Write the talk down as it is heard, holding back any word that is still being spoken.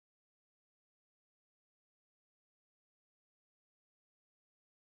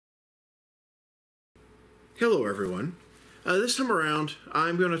Hello everyone. This time around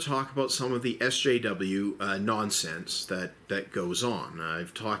I'm going to talk about some of the SJW nonsense that goes on.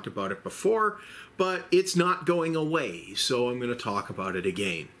 I've talked about it before, but it's not going away, so I'm going to talk about it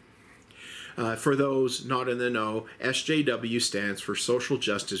again. For those not in the know, SJW stands for Social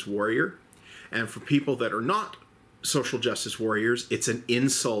Justice Warrior, and for people that are not social justice warriors, it's an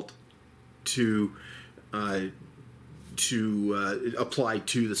insult to apply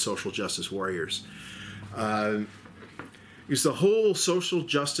to the social justice warriors. Because the whole social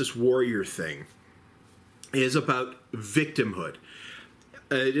justice warrior thing is about victimhood.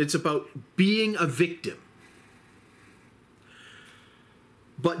 It's about being a victim,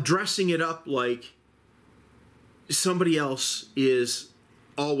 but dressing it up like somebody else is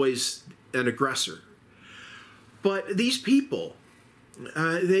always an aggressor. But these people,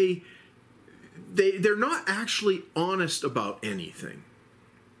 they're not actually honest about anything.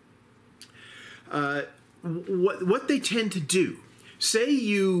 What they tend to do, say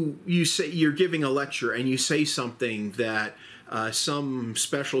you say you're giving a lecture and you say something that some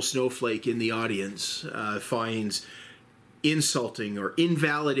special snowflake in the audience finds insulting or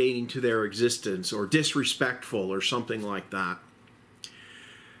invalidating to their existence or disrespectful or something like that.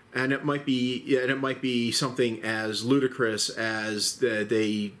 And it might be something as ludicrous as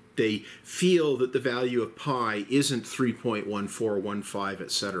they feel that the value of pi isn't 3.1415,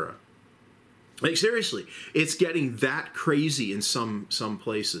 etc. Like, seriously, it's getting that crazy in some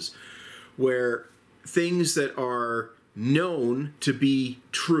places where things that are known to be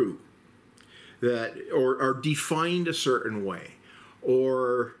true, that or are defined a certain way,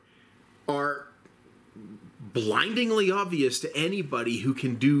 or are blindingly obvious to anybody who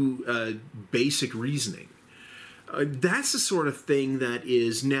can do basic reasoning. That's the sort of thing that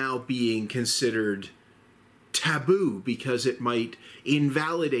is now being considered taboo because it might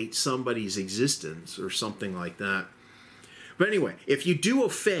invalidate somebody's existence or something like that. But anyway, if you do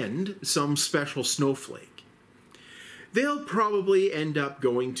offend some special snowflake, they'll probably end up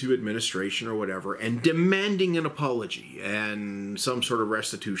going to administration or whatever and demanding an apology and some sort of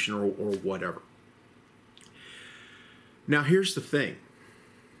restitution or whatever. Now here's the thing.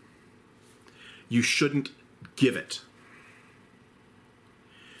 You shouldn't give it.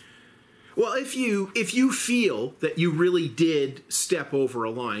 Well, if you feel that you really did step over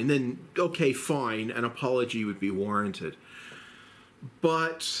a line, then okay, fine, an apology would be warranted.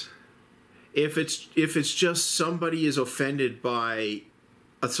 But if it's just somebody is offended by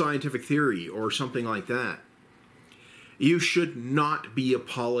a scientific theory or something like that, you should not be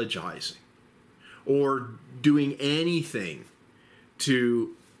apologizing or doing anything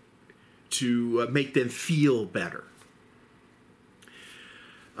to make them feel better.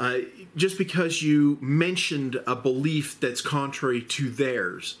 Just because you mentioned a belief that's contrary to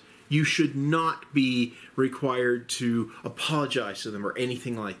theirs, you should not be required to apologize to them or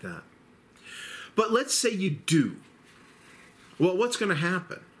anything like that. But let's say you do. Well, what's going to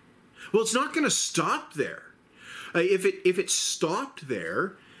happen? Well, it's not going to stop there. If it stopped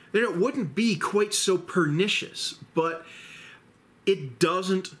there, then it wouldn't be quite so pernicious. But it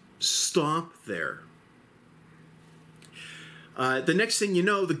doesn't stop there. The next thing you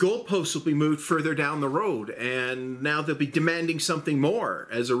know, the goalposts will be moved further down the road, and now they'll be demanding something more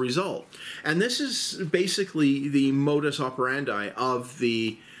as a result. And this is basically the modus operandi of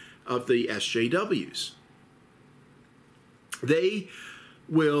the SJWs. They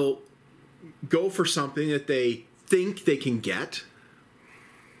will go for something that they think they can get,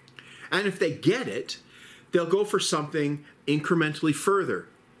 and if they get it, they'll go for something incrementally further,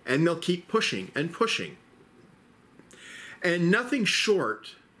 and they'll keep pushing and pushing. And nothing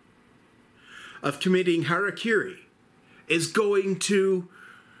short of committing harakiri is going to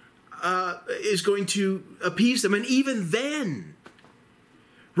appease them. And even then,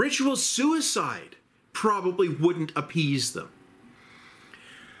 ritual suicide probably wouldn't appease them.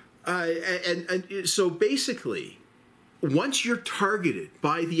 And so basically, once you're targeted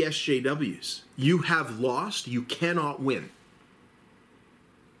by the SJWs, you have lost. You cannot win.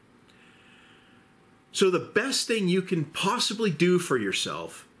 So the best thing you can possibly do for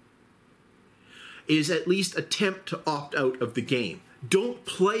yourself is at least attempt to opt out of the game. Don't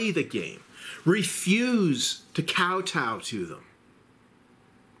play the game. Refuse to kowtow to them.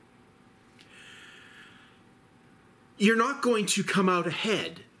 You're not going to come out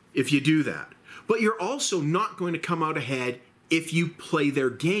ahead if you do that. But you're also not going to come out ahead if you play their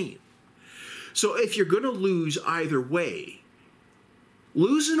game. So if you're going to lose either way,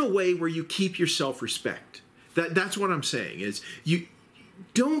 lose in a way where you keep your self-respect. That's what I'm saying, is you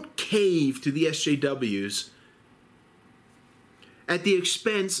don't cave to the SJWs at the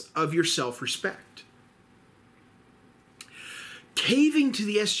expense of your self-respect. caving to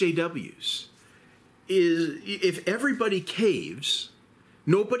the SJWs is, if everybody caves,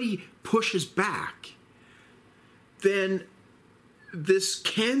 nobody pushes back, then this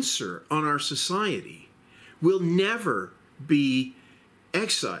cancer on our society will never be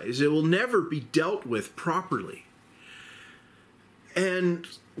excised. It will never be dealt with properly. And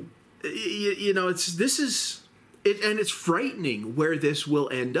you know, it's frightening where this will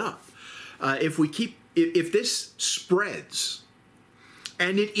end up if this spreads,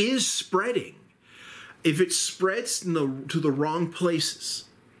 and it is spreading. If it spreads to the wrong places,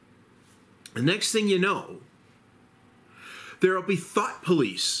 the next thing you know, there will be thought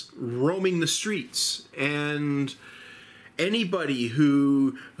police roaming the streets, and anybody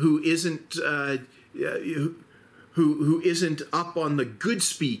who isn't who isn't up on the good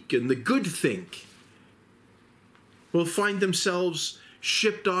speak and the good think will find themselves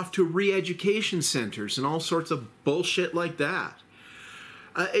shipped off to re-education centers and all sorts of bullshit like that.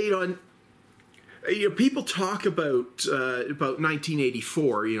 People talk about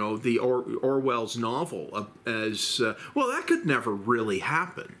 1984, the Orwell's novel, as well. That could never really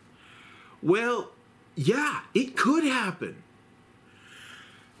happen. Well, yeah, it could happen.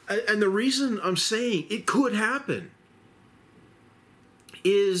 And the reason I'm saying it could happen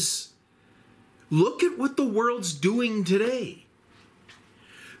is, look at what the world's doing today.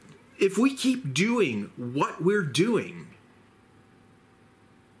 If we keep doing what we're doing,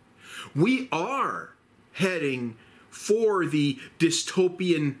 we are heading for the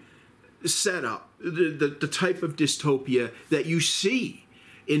dystopian setup, the type of dystopia that you see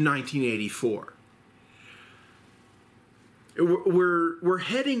in 1984. We're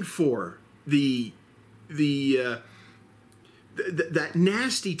heading for that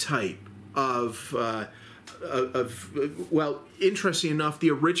nasty type of well, interesting enough,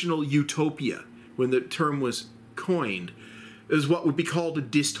 the original utopia, when the term was coined, is what would be called a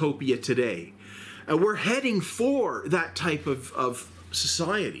dystopia today. We're heading for that type of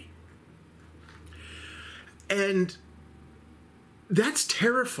society. And that's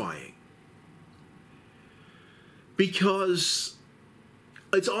terrifying, because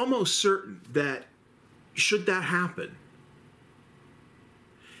it's almost certain that should that happen,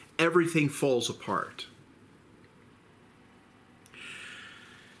 everything falls apart.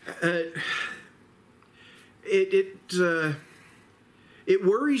 It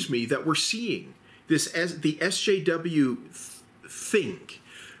worries me that we're seeing this as the SJW think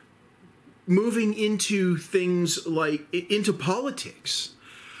moving into things like into politics.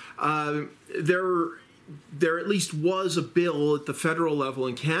 There at least was a bill at the federal level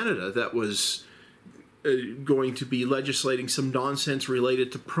in Canada that was going to be legislating some nonsense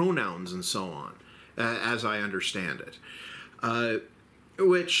related to pronouns and so on, as I understand it.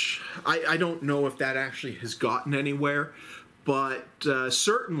 Which I don't know if that actually has gotten anywhere, but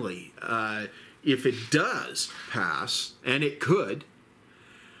certainly if it does pass, and it could,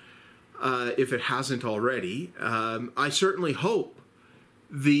 if it hasn't already, I certainly hope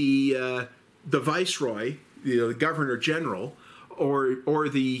the Viceroy, the Governor General, or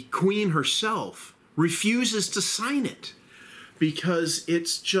the Queen herself refuses to sign it, because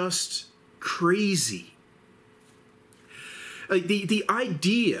it's just crazy. Like the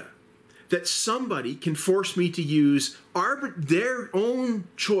idea that somebody can force me to use their own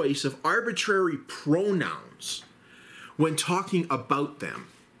choice of arbitrary pronouns when talking about them,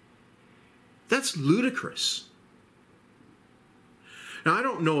 that's ludicrous. Now, I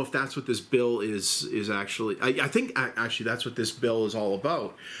don't know if that's what this bill is actually. I think actually that's what this bill is all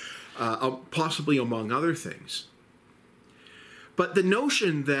about, possibly among other things. But the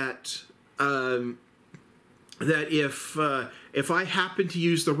notion that if I happen to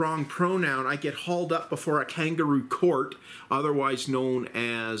use the wrong pronoun, I get hauled up before a kangaroo court, otherwise known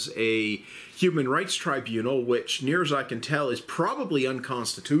as a human rights tribunal, which, near as I can tell, is probably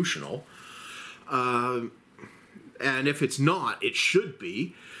unconstitutional. And if it's not, it should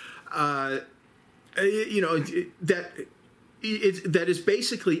be. That is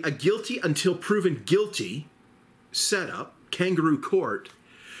basically a guilty until proven guilty setup, kangaroo court,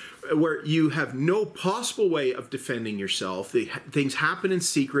 where you have no possible way of defending yourself. Things happen in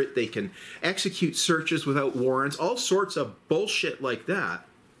secret. They can execute searches without warrants, all sorts of bullshit like that.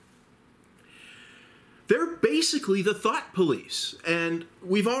 They're basically the thought police, and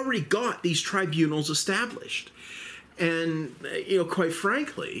we've already got these tribunals established. And, quite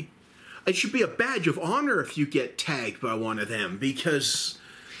frankly, it should be a badge of honor if you get tagged by one of them, because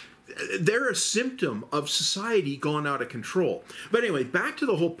they're a symptom of society gone out of control. But anyway, back to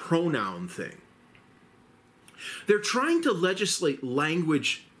the whole pronoun thing. They're trying to legislate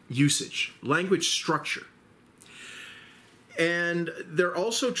language usage, language structure. And they're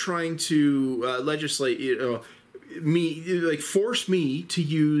also trying to legislate, force me to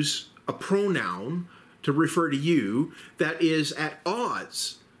use a pronoun to refer to you that is at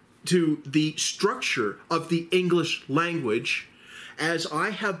odds to the structure of the English language as I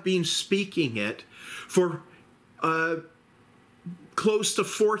have been speaking it for close to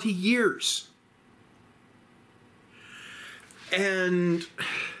 40 years. And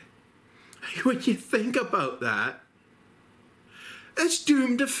when you think about that, it's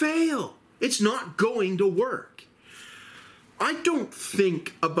doomed to fail. It's not going to work. I don't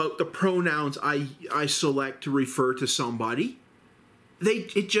think about the pronouns I select to refer to somebody.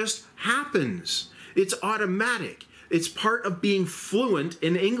 It just happens. It's automatic. It's part of being fluent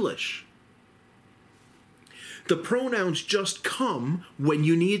in English. The pronouns just come when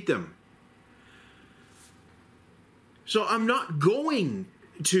you need them. So I'm not going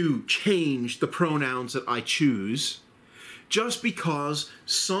to change the pronouns that I choose just because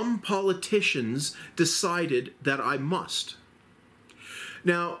some politicians decided that I must.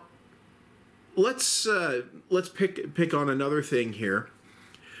 Now, let's pick on another thing here,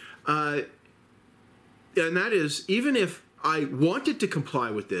 and that is, even if I wanted to comply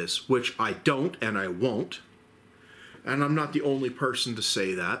with this, which I don't and I won't, and I'm not the only person to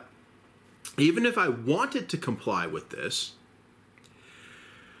say that, even if I wanted to comply with this,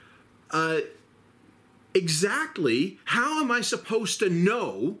 exactly how am I supposed to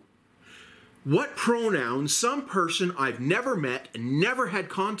know what pronouns some person I've never met and never had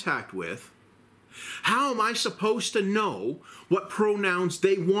contact with, how am I supposed to know what pronouns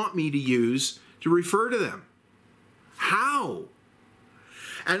they want me to use to refer to them? How?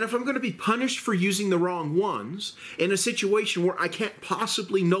 And if I'm going to be punished for using the wrong ones in a situation where I can't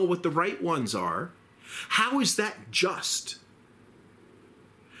possibly know what the right ones are, how is that just?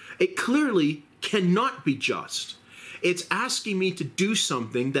 It clearly cannot be just. It's asking me to do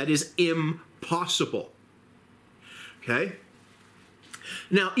something that is impossible. Okay?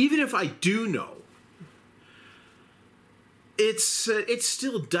 Now, even if I do know, it's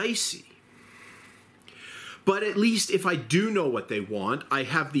still dicey. But at least if I do know what they want, I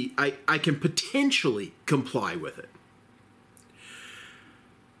can potentially comply with it.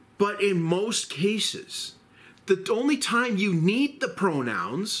 But in most cases, the only time you need the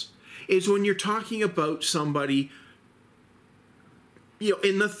pronouns is when you're talking about somebody,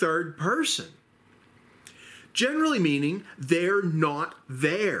 in the third person. Generally meaning they're not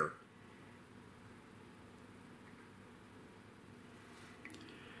there.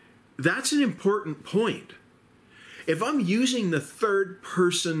 That's an important point. If I'm using the third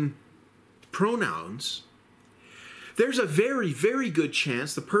person pronouns, there's a very, very good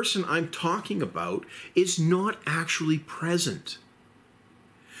chance the person I'm talking about is not actually present.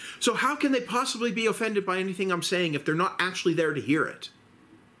 So how can they possibly be offended by anything I'm saying if they're not actually there to hear it?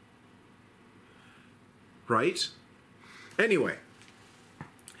 Right? Anyway,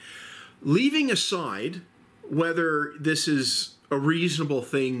 leaving aside whether this is a reasonable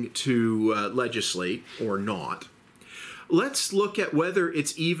thing to legislate or not, let's look at whether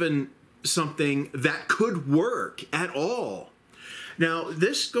it's even something that could work at all. Now,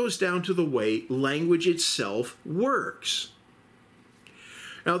 this goes down to the way language itself works.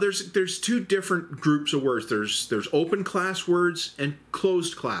 Now, there's two different groups of words. There's open class words and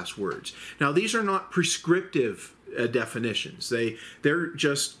closed class words. Now, these are not prescriptive definitions. They're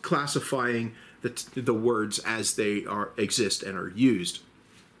just classifying the words as they exist and are used.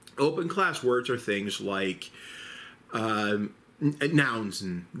 Open class words are things like nouns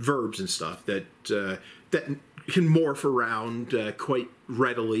and verbs and stuff that can morph around quite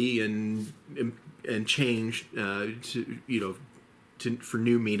readily and change for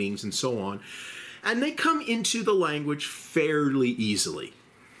new meanings and so on, and they come into the language fairly easily.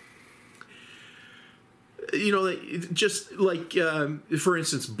 Just like for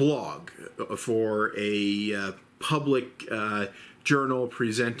instance, blog for a public journal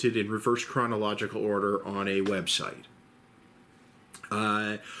presented in reverse chronological order on a website.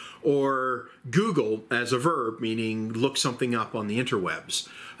 Or Google as a verb, meaning look something up on the interwebs,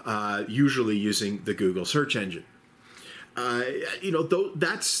 usually using the Google search engine.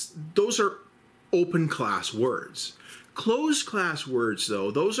 Those are open class words. Closed class words,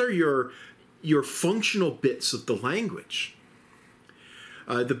 though, those are your functional bits of the language.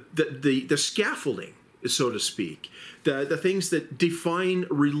 The scaffolding, so to speak, the things that define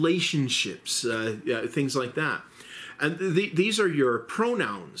relationships, things like that. And these are your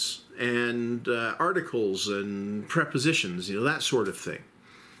pronouns and articles and prepositions, that sort of thing.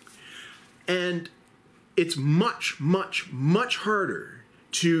 And it's much, much, much harder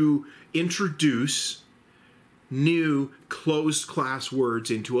to introduce new closed class words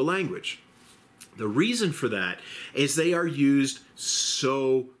into a language. The reason for that is they are used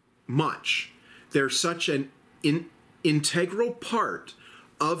so much. They're such an integral part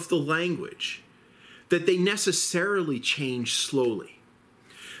of the language that they necessarily change slowly.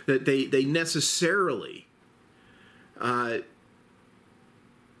 That they necessarily,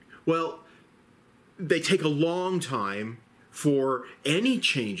 they take a long time for any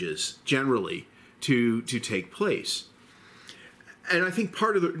changes generally to take place. And I think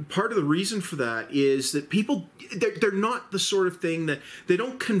part of the reason for that is that people, they're not the sort of thing that they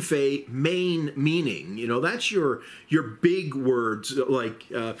don't convey main meaning. You know, that's your big words like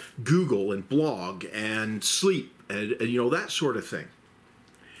Google and blog and sleep and you know, that sort of thing.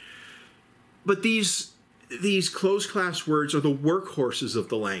 But these closed class words are the workhorses of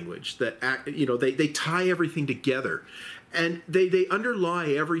the language that you know, they tie everything together. And they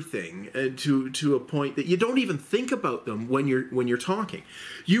underlie everything to a point that you don't even think about them when you're talking.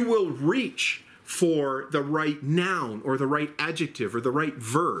 You will reach for the right noun or the right adjective or the right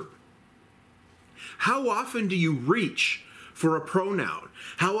verb. How often do you reach for a pronoun?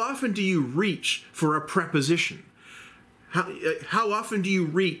 How often do you reach for a preposition? How often do you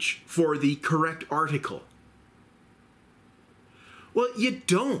reach for the correct article? Well, you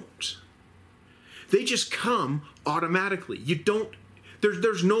don't. They just come automatically. You don't,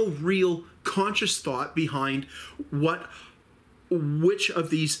 there's no real conscious thought behind which of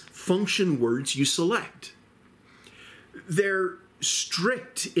these function words you select. They're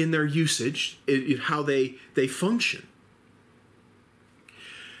strict in their usage, in how they function.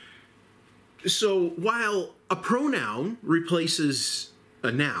 So while a pronoun replaces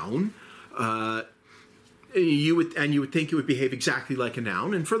a noun, you would think it would behave exactly like a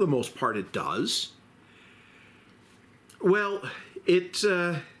noun, and for the most part it does. Well, it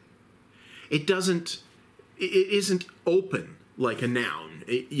doesn't. It isn't open like a noun.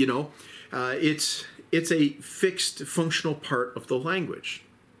 It's a fixed functional part of the language.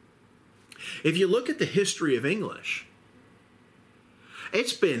 If you look at the history of English,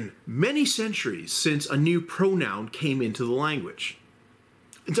 it's been many centuries since a new pronoun came into the language.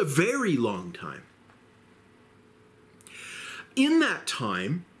 It's a very long time. In that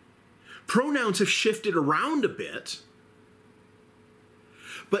time, pronouns have shifted around a bit,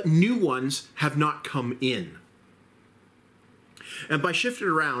 but new ones have not come in. And by shifted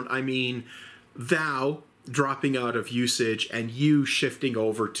around, I mean thou dropping out of usage and you shifting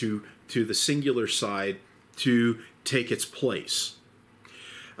over to the singular side to take its place,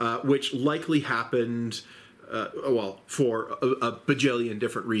 which likely happened, for a bajillion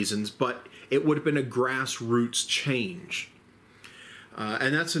different reasons, but it would have been a grassroots change.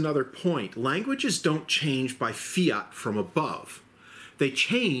 And that's another point. Languages don't change by fiat from above. They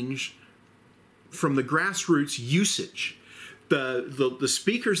change from the grassroots usage. The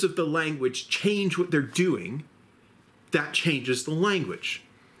speakers of the language change what they're doing. That changes the language.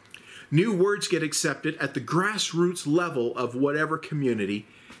 New words get accepted at the grassroots level of whatever community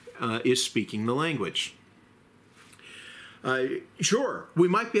is speaking the language. Sure, we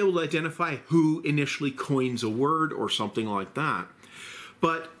might be able to identify who initially coins a word or something like that,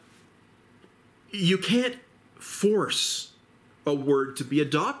 but you can't force a word to be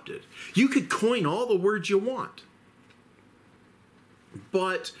adopted. You could coin all the words you want,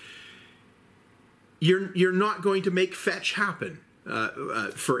 but you're not going to make fetch happen,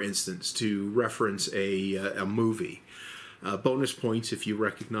 for instance, to reference a movie. Bonus points if you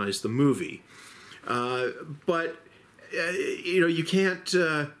recognize the movie. But you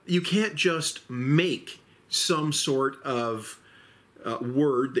can't just make some sort of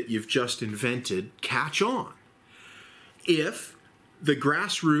word that you've just invented catch on. If the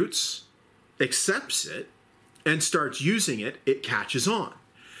grassroots accepts it and starts using it, it catches on.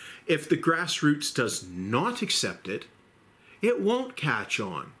 If the grassroots does not accept it, it won't catch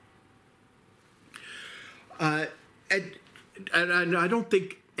on. And I don't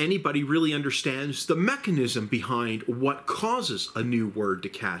think anybody really understands the mechanism behind what causes a new word to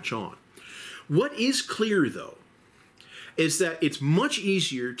catch on. What is clear, though, is that it's much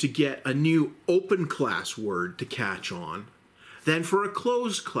easier to get a new open class word to catch on than for a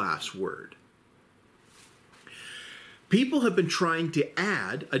closed class word. People have been trying to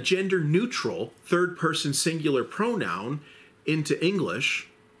add a gender-neutral third-person singular pronoun into English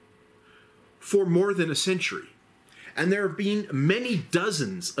for more than a century. And there have been many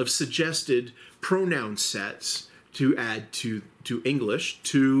dozens of suggested pronoun sets to add to English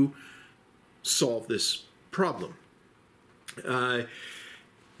to solve this problem.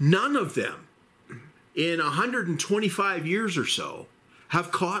 None of them in 125 years or so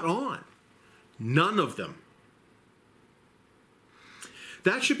have caught on. None of them.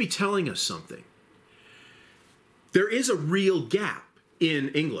 That should be telling us something. There is a real gap in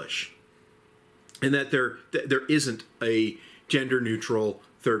English, and that there isn't a gender-neutral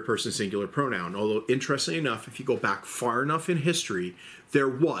third-person singular pronoun. Although, interestingly enough, if you go back far enough in history, there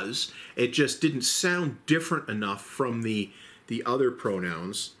was. It just didn't sound different enough from the other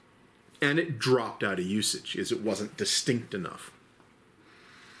pronouns, and it dropped out of usage as it wasn't distinct enough.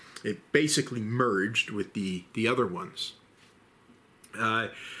 It basically merged with the other ones.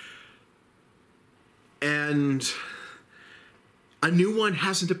 And a new one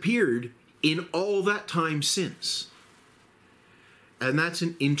hasn't appeared in all that time since. And that's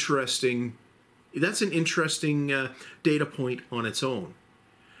an interesting data point on its own.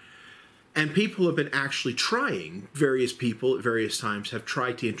 And people have been actually trying, various people at various times have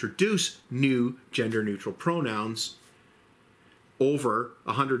tried to introduce new gender-neutral pronouns over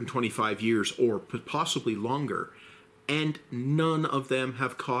 125 years or possibly longer, and none of them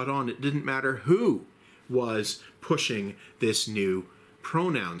have caught on. It didn't matter who was pushing this new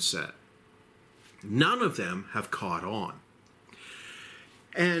pronoun set. None of them have caught on.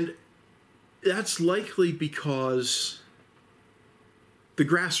 And that's likely because the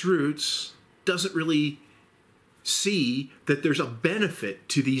grassroots doesn't really see that there's a benefit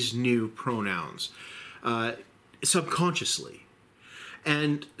to these new pronouns subconsciously.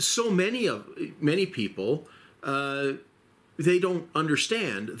 And so many people, they don't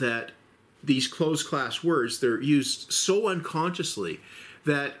understand that these closed class words, they're used so unconsciously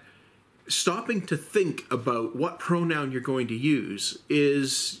that stopping to think about what pronoun you're going to use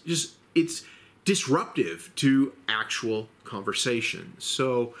is just, it's disruptive to actual conversation.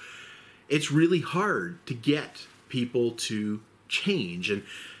 So it's really hard to get people to change, and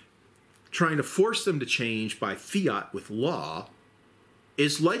trying to force them to change by fiat with law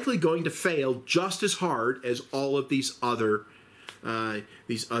is likely going to fail just as hard as all of these other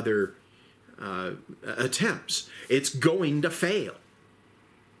attempts. It's going to fail.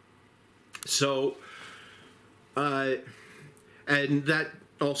 So, and that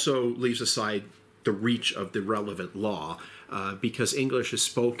also leaves aside the reach of the relevant law, because English is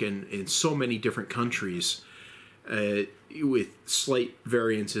spoken in so many different countries with slight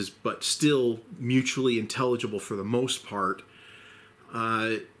variances, but still mutually intelligible for the most part.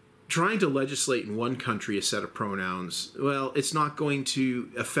 Trying to legislate in one country a set of pronouns, well, it's not going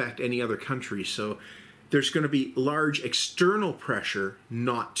to affect any other country, so there's going to be large external pressure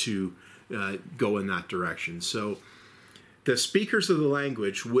not to go in that direction. So the speakers of the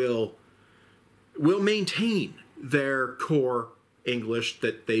language will maintain their core English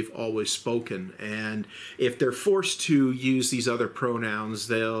that they've always spoken, and if they're forced to use these other pronouns,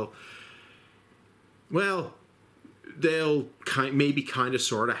 they'll maybe kind of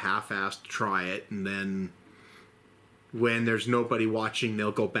sort of half-assed try it, and then when there's nobody watching,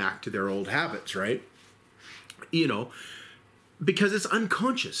 they'll go back to their old habits, right? You know, because it's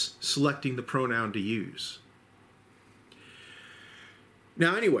unconscious selecting the pronoun to use.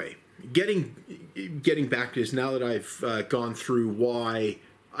 Now, anyway, getting back to this, now that I've gone through why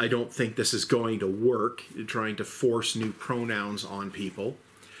I don't think this is going to work, trying to force new pronouns on people,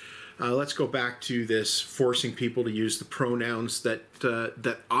 let's go back to this forcing people to use the pronouns that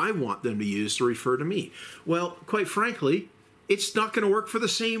I want them to use to refer to me. Well, quite frankly, it's not going to work for the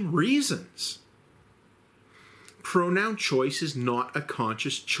same reasons. Pronoun choice is not a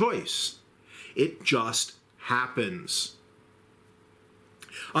conscious choice. It just happens.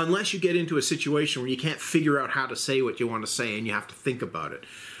 Unless you get into a situation where you can't figure out how to say what you want to say and you have to think about it.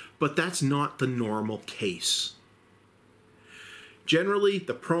 But that's not the normal case. Generally,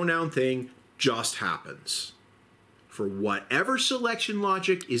 the pronoun thing just happens. For whatever selection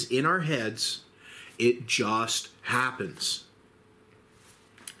logic is in our heads, it just happens.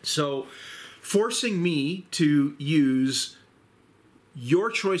 So, forcing me to use your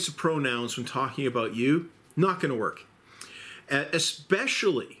choice of pronouns when talking about you, not going to work.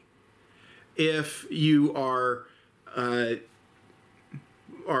 Especially if you are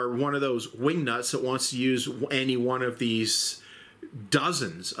one of those wingnuts that wants to use any one of these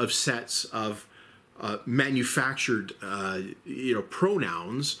dozens of sets of manufactured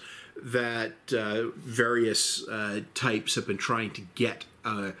pronouns that various types have been trying to get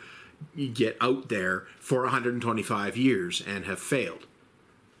out there for 125 years and have failed.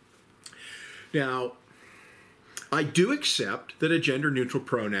 Now, I do accept that a gender-neutral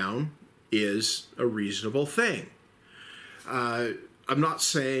pronoun is a reasonable thing. I'm not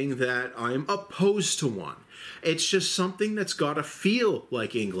saying that I'm opposed to one. It's just something that's got to feel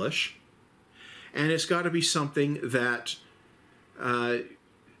like English, and it's got to be something that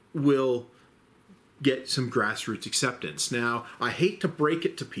will get some grassroots acceptance. Now, I hate to break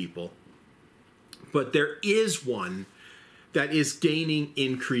it to people, but there is one that is gaining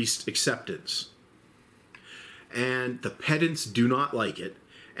increased acceptance. And the pedants do not like it,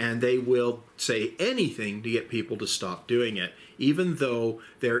 and they will say anything to get people to stop doing it, even though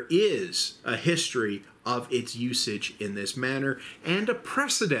there is a history of its usage in this manner and a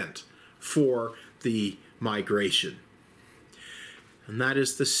precedent for the migration. And that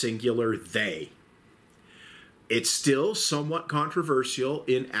is the singular they. It's still somewhat controversial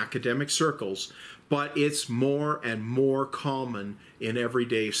in academic circles, but it's more and more common in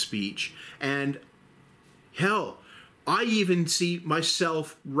everyday speech. And hell, I even see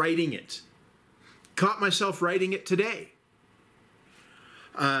myself writing it. Caught myself writing it today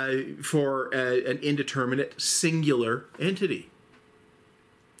for an indeterminate singular entity.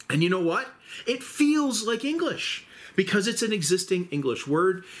 And you know what? It feels like English because it's an existing English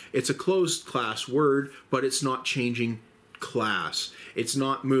word. It's a closed class word, but it's not changing class. It's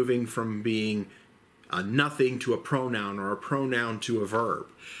not moving from being a nothing to a pronoun or a pronoun to a verb.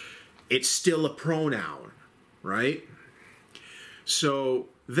 It's still a pronoun, right? So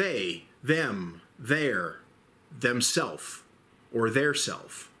they, them, their, themself, or their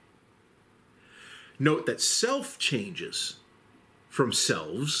self. Note that self changes from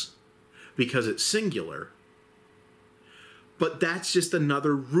selves because it's singular, but that's just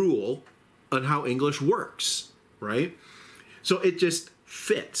another rule on how English works, right? So it just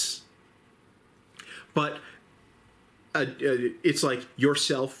fits. But it's like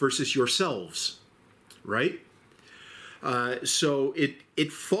yourself versus yourselves, right? So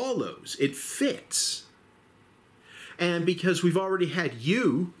it follows, it fits. And because we've already had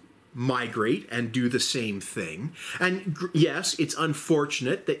you migrate and do the same thing, and yes, it's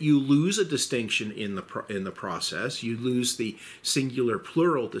unfortunate that you lose a distinction in the process. You lose the singular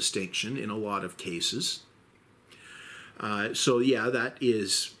plural distinction in a lot of cases. So yeah, that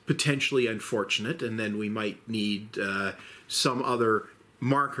is potentially unfortunate, and then we might need some other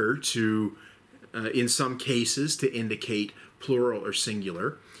marker to, in some cases, to indicate plural or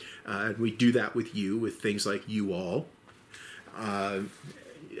singular. And we do that with you, with things like you all.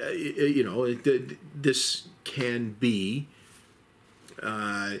 You know, this can be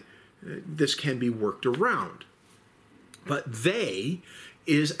worked around. But they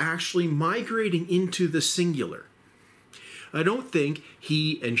is actually migrating into the singular. I don't think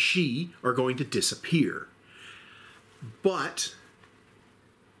he and she are going to disappear. But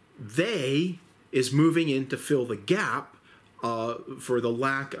they is moving in to fill the gap for the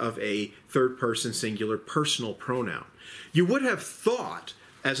lack of a third-person singular personal pronoun. You would have thought,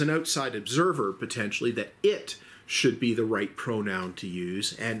 as an outside observer, potentially, that it should be the right pronoun to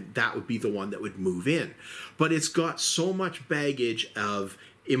use, and that would be the one that would move in. But it's got so much baggage of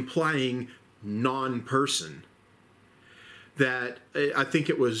implying non-person that I think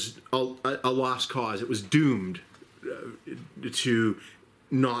it was a lost cause. It was doomed to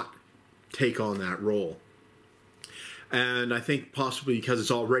not take on that role. And I think possibly because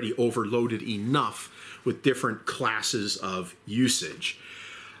it's already overloaded enough with different classes of usage.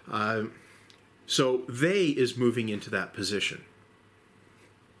 So they is moving into that position.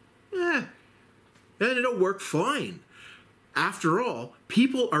 And it'll work fine. After all,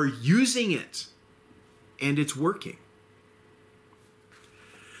 people are using it, and it's working.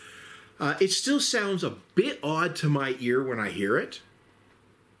 It still sounds a bit odd to my ear when I hear it,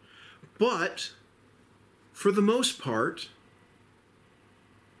 but for the most part,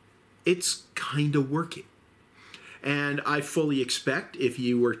 it's kind of working. And I fully expect if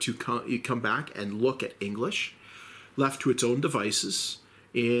you were to come back and look at English, left to its own devices,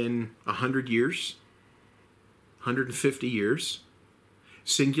 in 100 years, 150 years,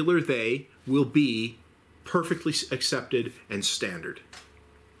 singular they will be perfectly accepted and standard.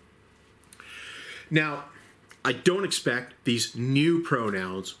 Now, I don't expect these new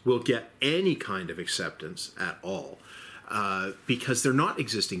pronouns will get any kind of acceptance at all. Because they're not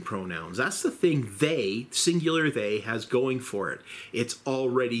existing pronouns. That's the thing they, singular they, has going for it. It's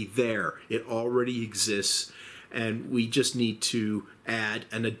already there. It already exists. And we just need to add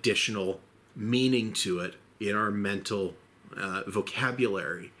an additional meaning to it in our mental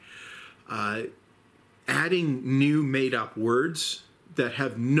vocabulary. Adding new made-up words that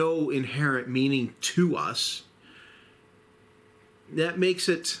have no inherent meaning to us, that makes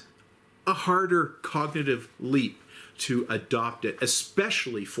it a harder cognitive leap to adopt it,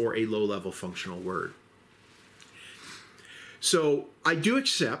 especially for a low-level functional word. So I do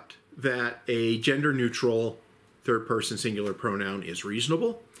accept that a gender-neutral third-person singular pronoun is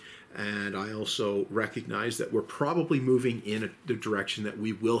reasonable, and I also recognize that we're probably moving in the direction that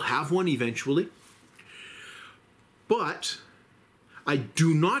we will have one eventually. But I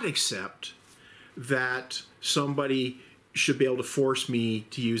do not accept that somebody should be able to force me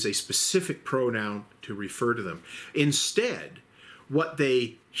to use a specific pronoun to refer to them. Instead, what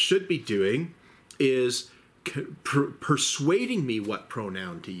they should be doing is persuading me what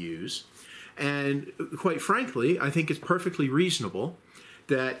pronoun to use. And quite frankly, I think it's perfectly reasonable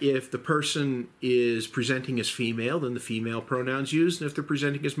that if the person is presenting as female, then the female pronoun's used, and if they're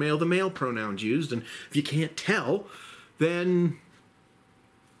presenting as male, the male pronoun's used. And if you can't tell, then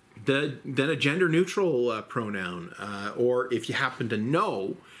a gender-neutral pronoun, or if you happen to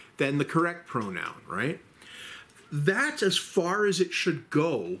know, then the correct pronoun, right? That's as far as it should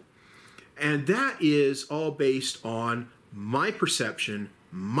go, and that is all based on my perception,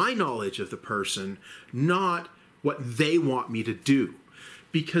 my knowledge of the person, not what they want me to do,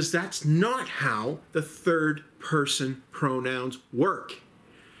 because that's not how the third-person pronouns work.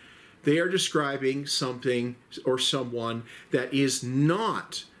 They are describing something or someone that is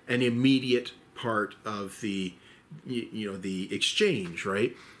not an immediate part of the, the exchange,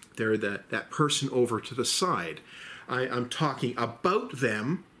 right? They're that person over to the side. I'm talking about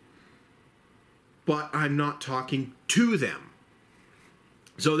them, but I'm not talking to them.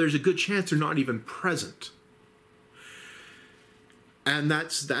 So there's a good chance they're not even present. And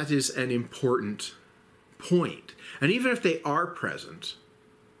that is an important point. And even if they are present,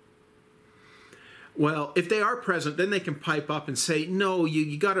 well, if they are present, then they can pipe up and say, no,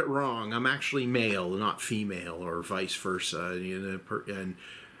 you got it wrong. I'm actually male, not female, or vice versa.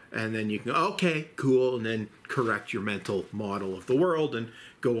 And then you can go, okay, cool, and then correct your mental model of the world and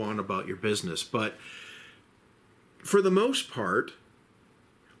go on about your business. But for the most part,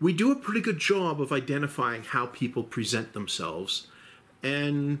 we do a pretty good job of identifying how people present themselves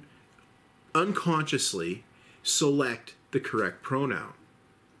and unconsciously select the correct pronoun.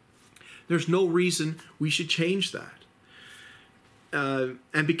 There's no reason we should change that.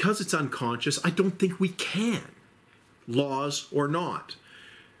 And because it's unconscious, I don't think we can, laws or not.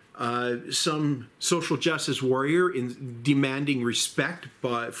 Some social justice warrior in demanding respect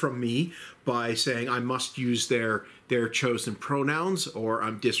from me by saying I must use their chosen pronouns or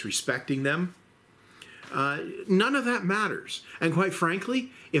I'm disrespecting them. None of that matters. And quite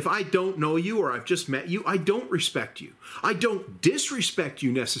frankly, if I don't know you or I've just met you, I don't respect you. I don't disrespect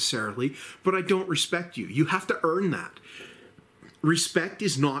you necessarily, but I don't respect you. You have to earn that. Respect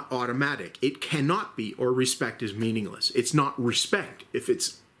is not automatic. It cannot be, or respect is meaningless. It's not respect if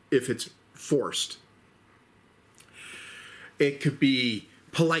it's forced. It could be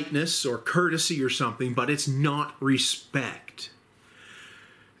politeness or courtesy or something, but it's not respect.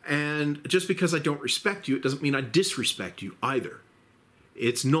 And just because I don't respect you, it doesn't mean I disrespect you either.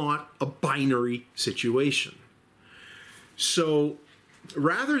 It's not a binary situation. So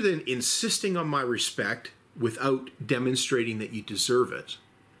rather than insisting on my respect without demonstrating that you deserve it,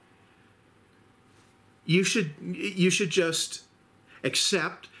 you should just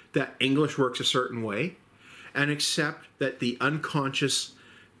accept that English works a certain way and accept that the unconscious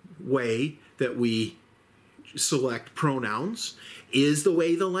way that we select pronouns is the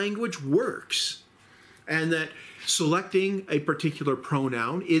way the language works, and that selecting a particular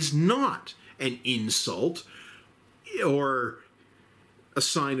pronoun is not an insult or a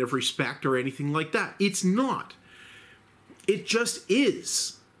sign of respect or anything like that. It's not. It just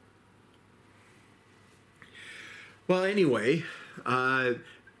is. Well, anyway,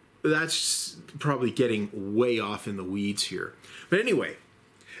 that's probably getting way off in the weeds here. But anyway,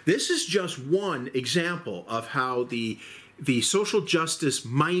 this is just one example of how the social justice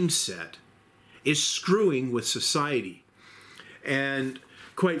mindset is screwing with society. And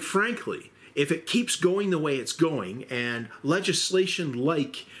quite frankly, if it keeps going the way it's going, and legislation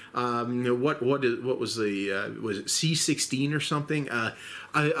like what was it C-16 or something?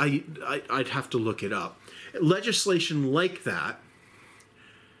 I'd have to look it up. Legislation like that.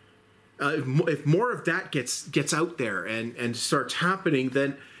 If more of that gets out there and starts happening,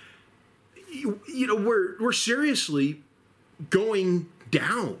 then we're seriously going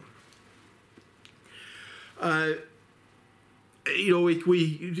down.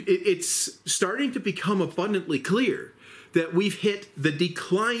 It's starting to become abundantly clear that we've hit the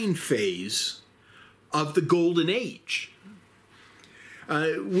decline phase of the golden age.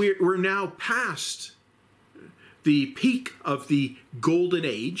 We're now past the peak of the golden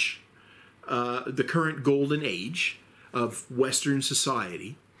age, the current golden age of Western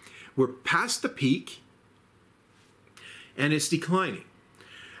society. We're past the peak, and it's declining.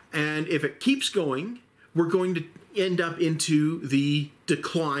 And if it keeps going, we're going to end up into the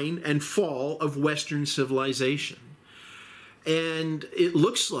decline and fall of Western civilization. And it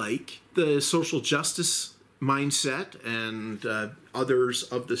looks like the social justice mindset and others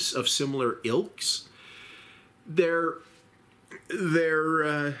of similar ilks, they're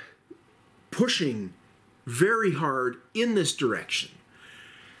pushing very hard in this direction.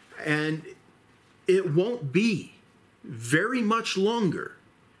 And it won't be very much longer,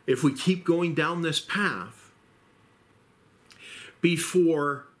 if we keep going down this path,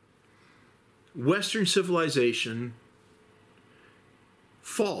 before Western civilization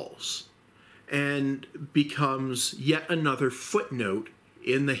falls and becomes yet another footnote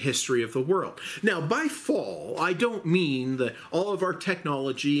in the history of the world. Now, by fall, I don't mean that all of our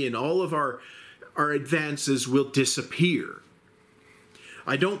technology and all of our advances will disappear.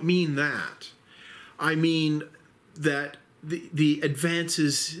 I don't mean that. I mean that the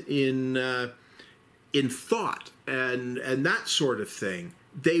advances in thought and that sort of thing,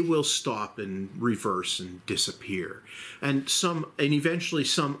 they will stop and reverse and disappear. And eventually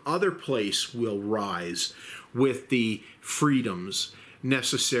some other place will rise with the freedoms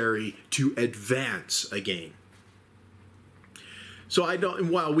necessary to advance again. So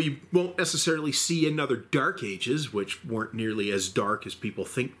while we won't necessarily see another Dark Ages, which weren't nearly as dark as people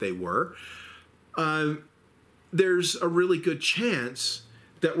think they were, there's a really good chance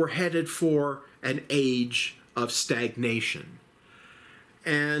that we're headed for an age of stagnation.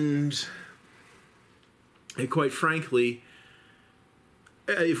 And quite frankly,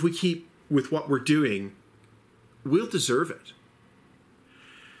 if we keep with what we're doing, we'll deserve it.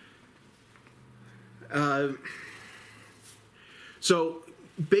 So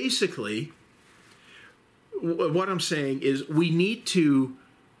basically, what I'm saying is we need to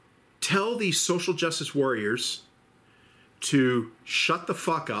tell these social justice warriors to shut the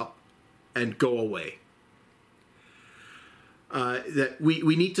fuck up and go away. That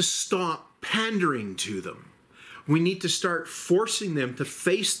we need to stop pandering to them. We need to start forcing them to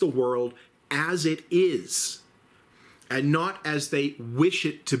face the world as it is and not as they wish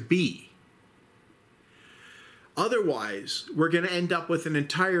it to be. Otherwise, we're going to end up with an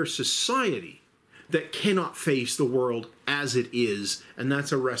entire society that cannot face the world as it is, and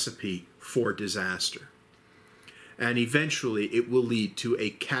that's a recipe for disaster. And eventually, it will lead to a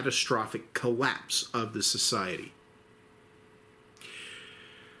catastrophic collapse of the society.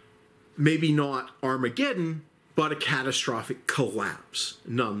 Maybe not Armageddon, but a catastrophic collapse,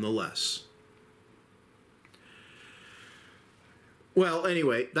 nonetheless. Well,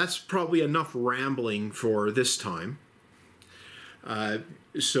 anyway, that's probably enough rambling for this time.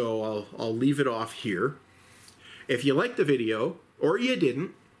 So I'll leave it off here. If you liked the video, or you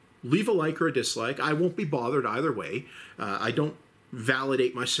didn't, leave a like or a dislike. I won't be bothered either way. I don't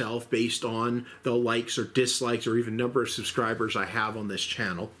validate myself based on the likes or dislikes or even number of subscribers I have on this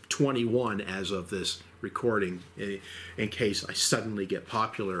channel. 21 as of this recording, in case I suddenly get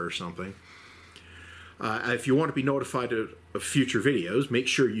popular or something. If you want to be notified of future videos, make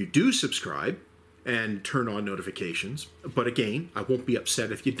sure you do subscribe and turn on notifications. But again, I won't be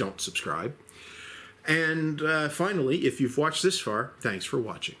upset if you don't subscribe. And finally, if you've watched this far, thanks for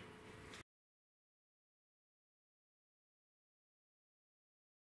watching.